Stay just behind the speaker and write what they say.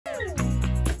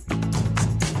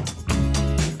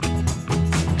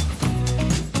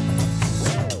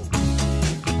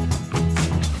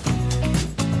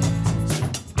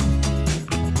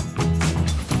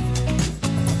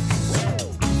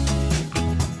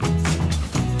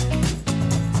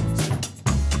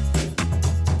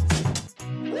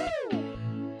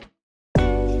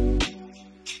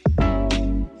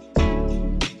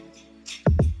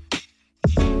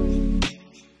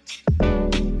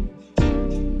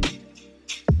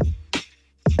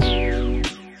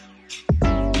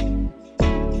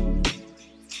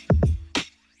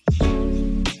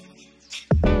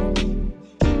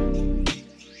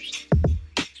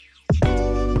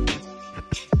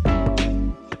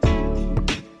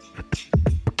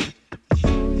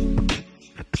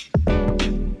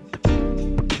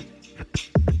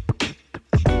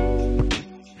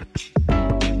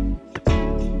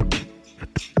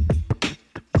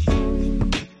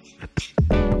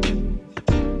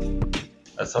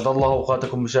أسعد الله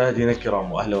أوقاتكم مشاهدينا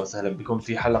الكرام، وأهلا وسهلا بكم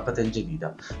في حلقة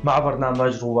جديدة مع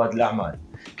برنامج رواد الأعمال.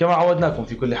 كما عودناكم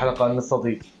في كل حلقة أن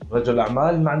نستضيف رجل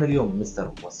أعمال. معنا اليوم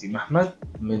مستر وسيم أحمد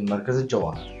من مركز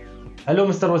الجواهر. Hello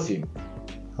Mr. Wasim.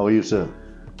 How are you, sir?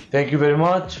 Thank you very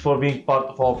much for being part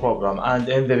of our program. And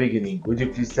in the beginning, would you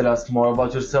please tell us more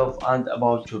about yourself and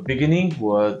about your beginning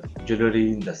with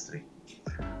jewelry industry?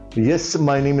 Yes,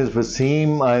 my name is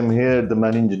Wasim. I'm here, the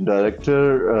managing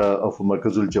director of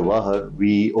Markaz Al-Jawahar.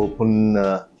 We opened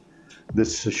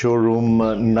this showroom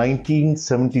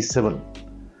 1977.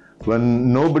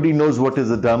 When nobody knows what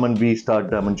is a diamond, we start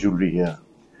diamond jewelry here.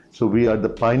 So we are the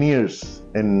pioneers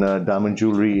in diamond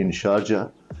jewelry in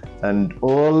Sharjah, and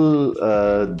all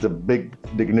the big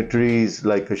dignitaries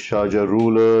like a Sharjah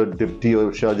ruler, deputy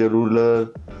of Sharjah ruler,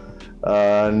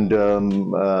 and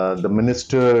the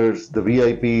ministers, the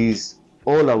VIPs,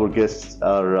 all our guests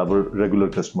are our regular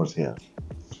customers here.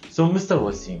 So Mr.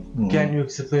 Wasim, can you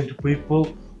explain to people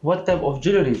what type of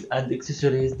jewelries and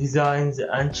accessories, designs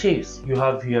and shapes you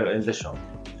have here in the shop?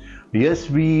 Yes,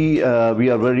 we are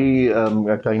very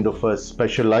kind of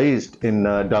specialized in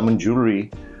diamond jewelry.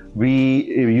 We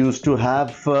used to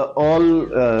have all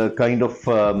kind of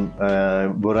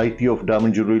variety of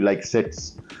diamond jewelry like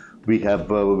sets. We have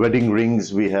wedding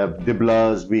rings, we have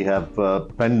diblas, we have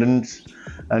pendants,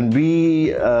 and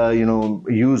we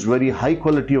use very high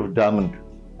quality of diamond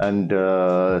and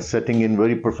setting in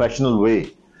very professional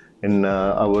way in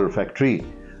our factory,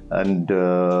 and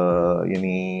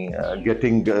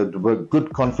getting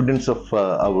good confidence of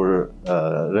our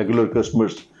regular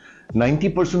customers.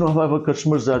 90% of our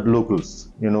customers are locals.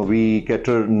 We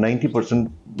cater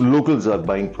 90% locals are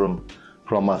buying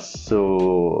from us.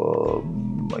 So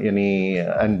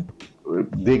and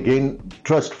they gain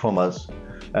trust from us,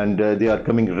 and they are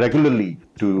coming regularly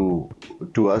to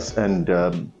us, and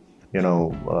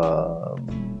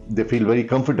they feel very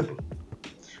comfortable.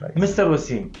 Right. Mr.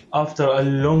 Wasim, after a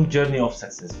long journey of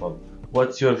successful,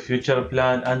 what's your future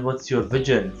plan and what's your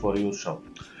vision for your shop?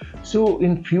 So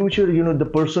in future, the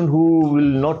person who will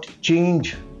not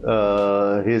change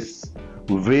his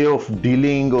way of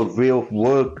dealing or way of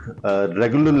work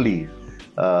regularly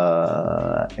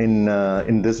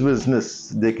in this business,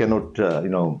 they cannot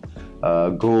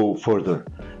go further.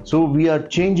 So we are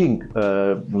changing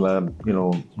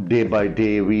day by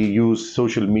day. We use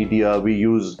social media, we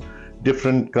use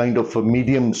different kind of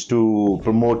mediums to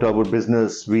promote our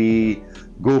business. We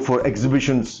go for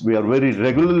exhibitions. We are very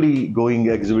regularly going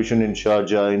exhibition in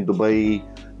Sharjah, in Dubai,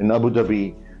 in Abu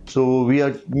Dhabi. So we are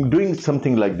doing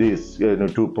something like this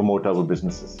to promote our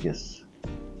businesses. Yes.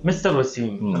 Mr.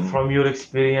 Wasim, from your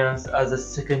experience as a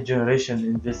second generation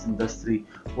in this industry,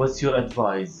 what's your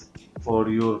advice for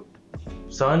your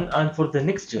son and for the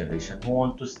next generation who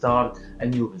want to start a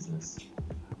new business?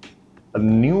 A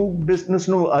new business?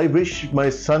 No, I wish my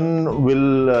son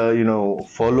will,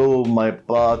 follow my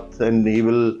path, and he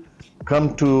will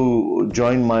come to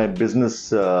join my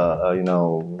business,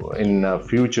 in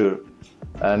future.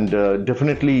 And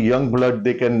definitely, young blood,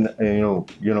 they can,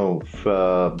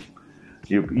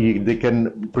 they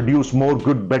can produce more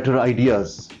good, better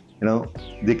ideas.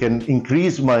 They can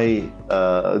increase my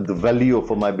the value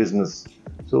for my business.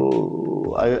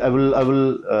 So I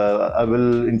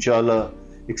will, inshallah,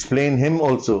 explain him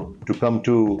also to come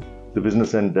to the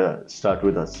business and start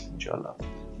with us, inshallah.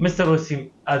 Mr.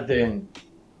 Wasim, at the end,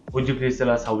 would you please tell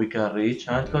us how we can reach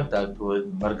and contact with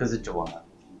Markaz Al-Jawahar?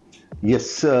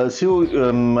 Yes, our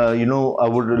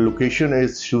location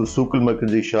is Souk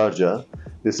Al-Markaz Sharjah.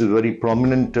 This is a very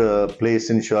prominent place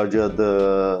in Sharjah.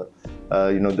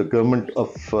 The government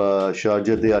of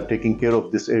Sharjah, they are taking care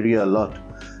of this area a lot.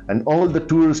 And all the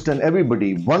tourists and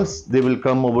everybody, once they will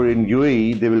come over in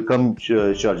UAE, they will come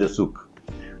Sharjah Souk.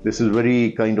 This is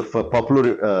very kind of a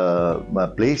popular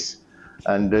place.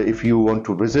 And if you want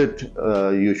to visit,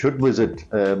 you should visit.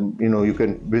 You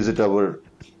can visit our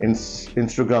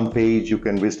Instagram page, you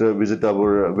can visit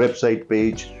our website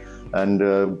page, and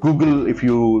Google, if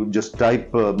you just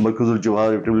type Markaz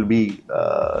Al-Jawahar, it will be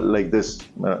like this,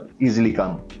 easily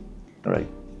come. All right.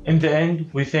 In the end,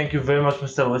 we thank you very much,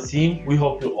 Mr. Wasim. We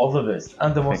hope you all the best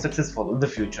and the most successful in the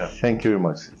future. Thank you very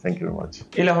much. Thank you very much.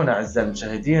 إلى هنا أعزائي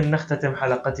المشاهدين نختتم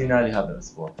حلقتنا لهذا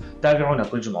الأسبوع. تابعونا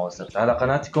كل جمعة وسبت على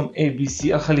قناتكم ABC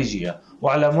الخليجية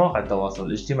وعلى مواقع التواصل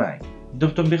الاجتماعي.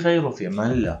 دمتم بخير وفي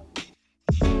أمان الله.